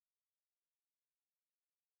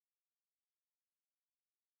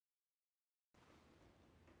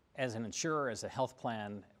As an insurer, as a health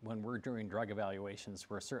plan, when we're doing drug evaluations,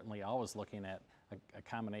 we're certainly always looking at a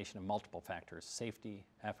combination of multiple factors: safety,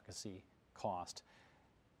 efficacy, cost.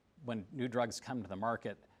 When new drugs come to the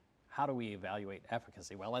market, how do we evaluate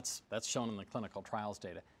efficacy? Well, that's shown in the clinical trials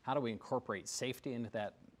data. How do we incorporate safety into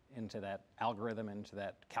that algorithm, into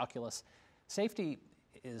that calculus? Safety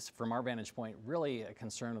is, from our vantage point, really a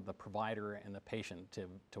concern of the provider and the patient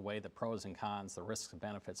to weigh the pros and cons, the risks and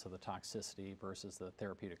benefits of the toxicity versus the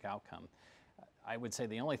therapeutic outcome. I would say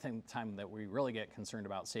the only time that we really get concerned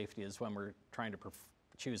about safety is when we're trying to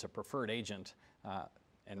choose a preferred agent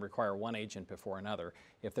and require one agent before another.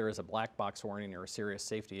 If there is a black box warning or serious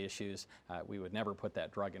safety issues, we would never put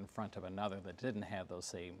that drug in front of another that didn't have those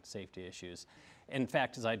same safety issues. In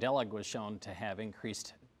fact, Zidelag was shown to have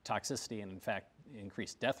increased toxicity and, in fact,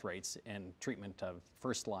 increased death rates in treatment of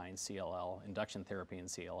first-line CLL, induction therapy in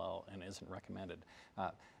CLL, and isn't recommended.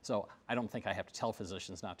 So I don't think I have to tell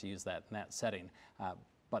physicians not to use that in that setting.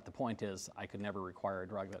 But the point is, I could never require a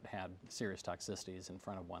drug that had serious toxicities in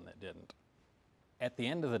front of one that didn't. At the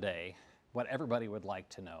end of the day, what everybody would like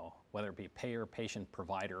to know, whether it be payer, patient,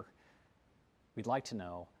 provider, we'd like to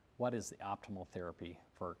know what is the optimal therapy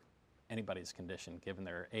for anybody's condition, given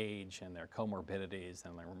their age and their comorbidities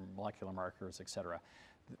and their molecular markers, et cetera.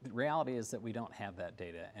 The reality is that we don't have that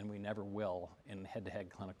data, and we never will in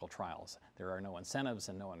head-to-head clinical trials. There are no incentives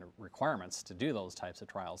and no requirements to do those types of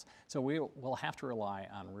trials. So we will have to rely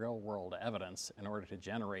on real-world evidence in order to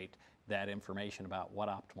generate that information about what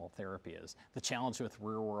optimal therapy is. The challenge with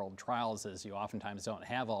real-world trials is you oftentimes don't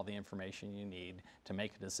have all the information you need to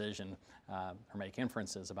make a decision or make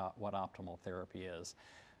inferences about what optimal therapy is.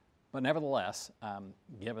 But nevertheless,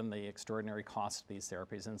 given the extraordinary cost of these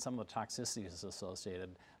therapies and some of the toxicities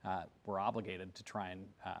associated, we're obligated to try and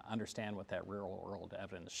understand what that real-world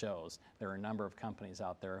evidence shows. There are a number of companies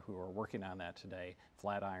out there who are working on that today,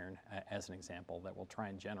 Flatiron as an example, that will try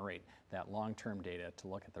and generate that long-term data to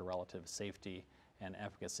look at the relative safety and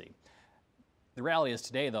efficacy. The reality is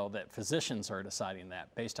today, though, that physicians are deciding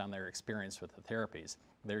that based on their experience with the therapies.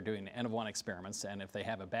 They're doing N-of-1 experiments, and if they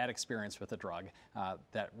have a bad experience with a drug,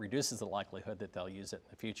 that reduces the likelihood that they'll use it in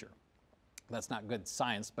the future. That's not good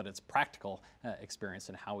science, but it's practical experience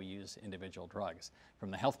in how we use individual drugs.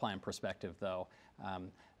 From the health plan perspective, though,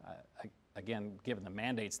 again, given the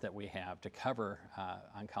mandates that we have to cover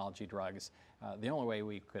oncology drugs, the only way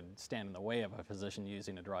we could stand in the way of a physician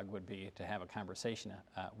using a drug would be to have a conversation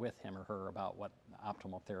with him or her about what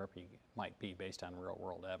optimal therapy might be based on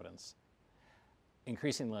real-world evidence.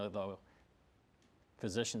 Increasingly, though,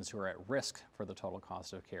 physicians who are at risk for the total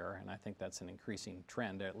cost of care, and I think that's an increasing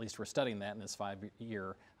trend, at least we're studying that in this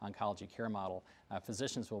 5-year oncology care model,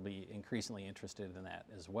 physicians will be increasingly interested in that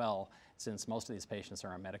as well, since most of these patients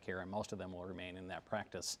are on Medicare and most of them will remain in that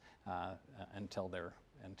practice until their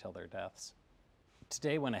deaths.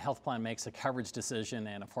 Today, when a health plan makes a coverage decision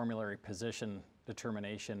and a formulary position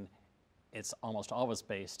determination, it's almost always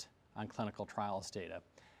based on clinical trials data.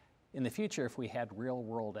 In the future, if we had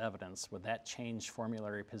real-world evidence, would that change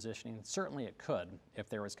formulary positioning? Certainly it could, if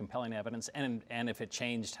there was compelling evidence, and if it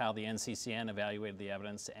changed how the NCCN evaluated the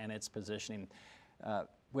evidence and its positioning.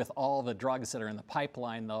 With all the drugs that are in the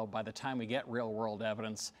pipeline, though, by the time we get real-world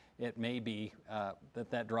evidence, it may be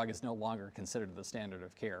that drug is no longer considered the standard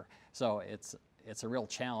of care. So it's a real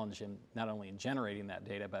challenge in not only in generating that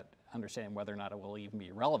data, but understanding whether or not it will even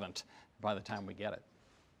be relevant by the time we get it.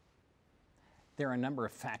 There are a number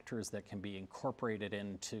of factors that can be incorporated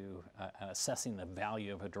into assessing the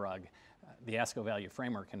value of a drug. The ASCO value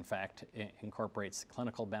framework, in fact, incorporates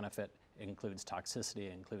clinical benefit, it includes toxicity,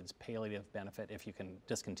 it includes palliative benefit if you can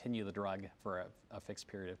discontinue the drug for a fixed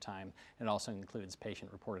period of time. It also includes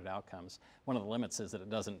patient-reported outcomes. One of the limits is that it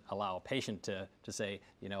doesn't allow a patient to say,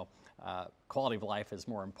 you know, quality of life is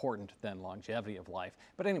more important than longevity of life.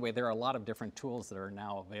 But anyway, there are a lot of different tools that are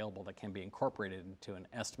now available that can be incorporated into an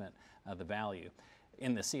estimate of the value.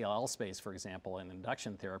 In the CLL space, for example, in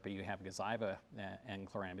induction therapy, you have Gazyva and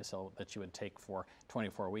chlorambucil that you would take for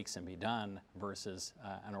 24 weeks and be done versus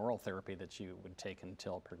an oral therapy that you would take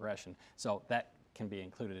until progression. So that can be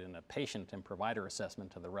included in a patient and provider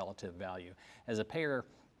assessment of the relative value. As a payer,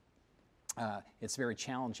 it's very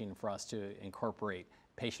challenging for us to incorporate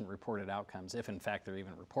patient-reported outcomes, if in fact they're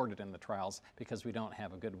even reported in the trials, because we don't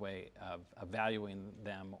have a good way of evaluating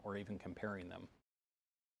them or even comparing them.